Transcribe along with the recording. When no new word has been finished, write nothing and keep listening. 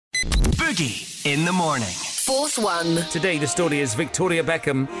Fergie in the morning. Fourth one. Today, the story is Victoria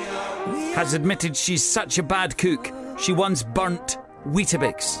Beckham has admitted she's such a bad cook. She once burnt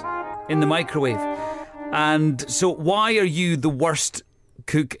Weetabix in the microwave. And so, why are you the worst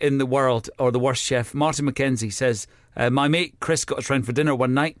cook in the world, or the worst chef? Martin McKenzie says, my mate Chris got us round for dinner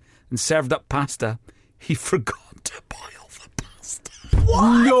one night and served up pasta. He forgot to boil the pasta.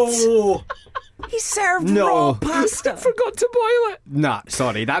 What? No. He served No. raw pasta. Forgot to boil it. Nah,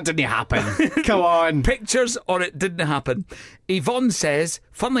 sorry, that didn't happen. Come on. Pictures or it didn't happen. Yvonne says,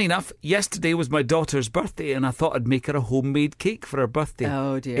 funnily enough, yesterday was my daughter's birthday and I thought I'd make her a homemade cake for her birthday.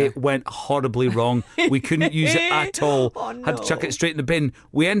 Oh, dear. It went horribly wrong. We couldn't use it at all. Oh, no. Had to chuck it straight in the bin.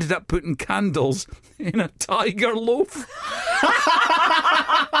 We ended up putting candles in a tiger loaf.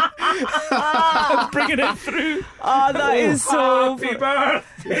 And bringing it through. Oh, that is so... Happy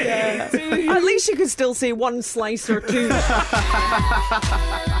birthday to you. At least you could still say one slice or two.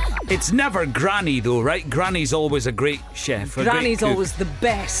 It's never Granny though, right? Granny's always a great chef. A great Granny's cook. always the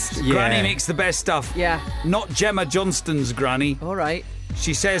best. Yeah. Granny makes the best stuff. Yeah. Not Gemma Johnston's Granny. All right.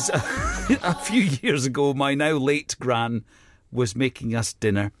 She says, a few years ago, my now late Gran was making us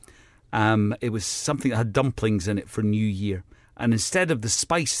dinner. It was something that had dumplings in it for New Year. And instead of the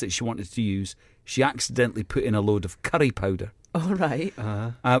spice that she wanted to use, she accidentally put in a load of curry powder. All right.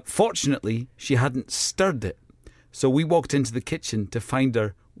 Fortunately, she hadn't stirred it. So we walked into the kitchen to find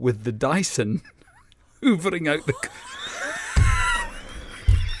her with the Dyson hoovering out the...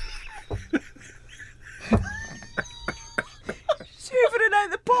 Hoovering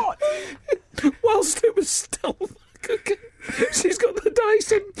out the pot. Whilst it was still cooking, she's got the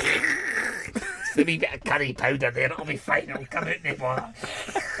Dyson. A wee bit of curry powder there, it'll be fine, it'll come out the bottom.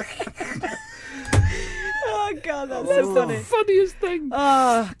 Oh, God, that's so funny. Funniest thing.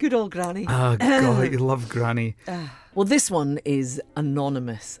 Ah, good old Granny. Oh, God, you love Granny. Well, this one is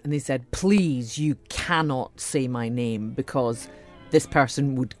anonymous, and they said, please, you cannot say my name because this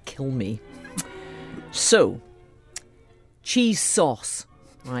person would kill me. So, cheese sauce,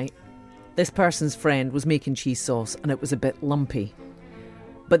 right? This person's friend was making cheese sauce and it was a bit lumpy,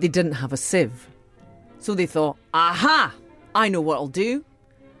 but they didn't have a sieve. So they thought, aha, I know what I'll do.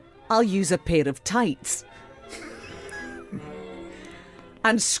 I'll use a pair of tights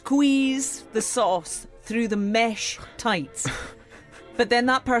and squeeze the sauce through the mesh tights. But then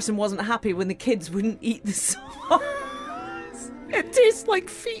that person wasn't happy when the kids wouldn't eat the sauce. It tastes like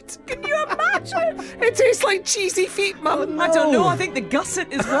feet. Can you imagine? It tastes like cheesy feet, Mum. I don't know, I think the gusset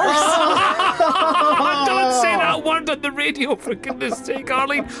is worse. Don't say that word on the radio, for goodness sake,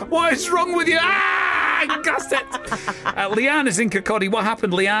 Arlene. What is wrong with you? Gusset. Leanne is in Kirkcaldy. What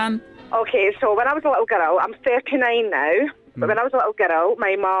happened, Leanne? Okay, so when I was a little girl, I'm 39 now, but when I was a little girl,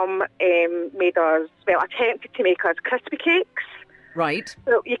 my mum attempted to make us crispy cakes. Right.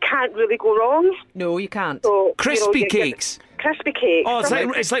 So you can't really go wrong. No, you can't. So, Crispy you cakes? Crispy cakes. Oh,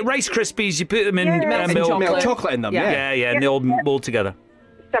 it's like Rice Krispies. You put them in Melted milk. chocolate. Milk chocolate in them, Yeah, and they all mould together.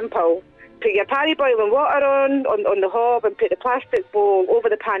 Simple. Put your panny boiling water on the hob and put the plastic bowl over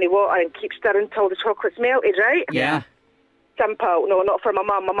the panny water and keep stirring until the chocolate's melted, right? Yeah. Simple. No, not for my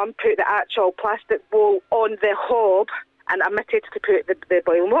mum. My mum put the actual plastic bowl on the hob and omitted to put the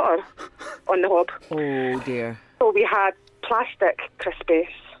boiling water on the hob. Oh, dear. So we had plastic Crispies.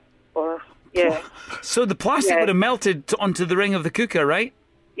 Yeah. So the plastic would have melted onto the ring of the cooker, right?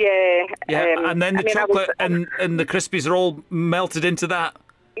 Yeah. And then the chocolate and the Crispies are all melted into that.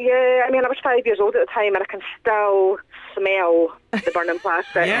 Yeah, I was 5 years old at the time and I can still smell the burning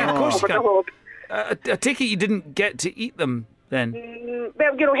plastic. Yeah, of course over you the hob. I take it you didn't get to eat them then?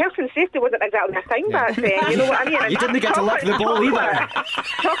 Well, health and safety wasn't exactly a thing back then. You know what I mean? You didn't get to lick the bowl either.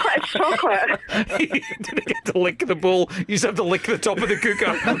 Chocolate is chocolate. You didn't get to lick the bowl. You just have to lick the top of the cooker.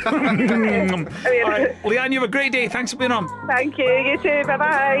 All right, Leanne, you have a great day. Thanks for being on. Thank you. You too.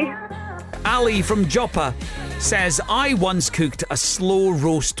 Bye-bye. Ali from Joppa says, I once cooked a slow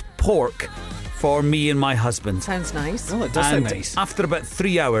roast pork for me and my husband. Sounds nice. Oh, it does sound And nice. after about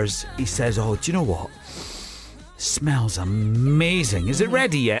 3 hours, he says, oh, do you know what? Smells amazing. Is it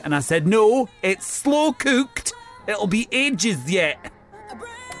ready yet? And I said, no, it's slow cooked. It'll be ages yet.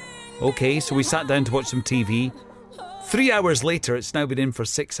 Okay, so we sat down to watch some TV. 3 hours later, it's now been in for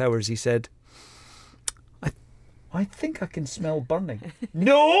 6 hours, he said, I think I can smell burning.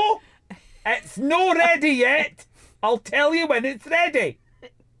 No, it's not ready yet. I'll tell you when it's ready.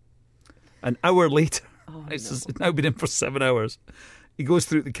 An hour later, it's now been in for 7 hours. He goes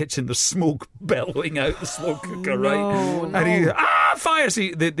through the kitchen, there's smoke bellowing out the slow cooker, right? And he, fire! So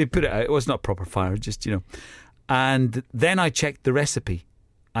they put it out. It was not proper fire, just, And then I checked the recipe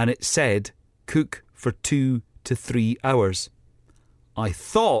and it said cook for 2 to 3 hours. I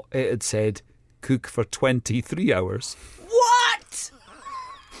thought it had said cook for 23 hours. What?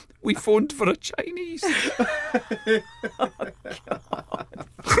 We phoned for a Chinese.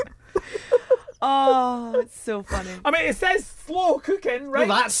 Oh, it's so funny. I mean, it says slow cooking, right?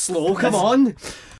 Well, that's slow. Come on.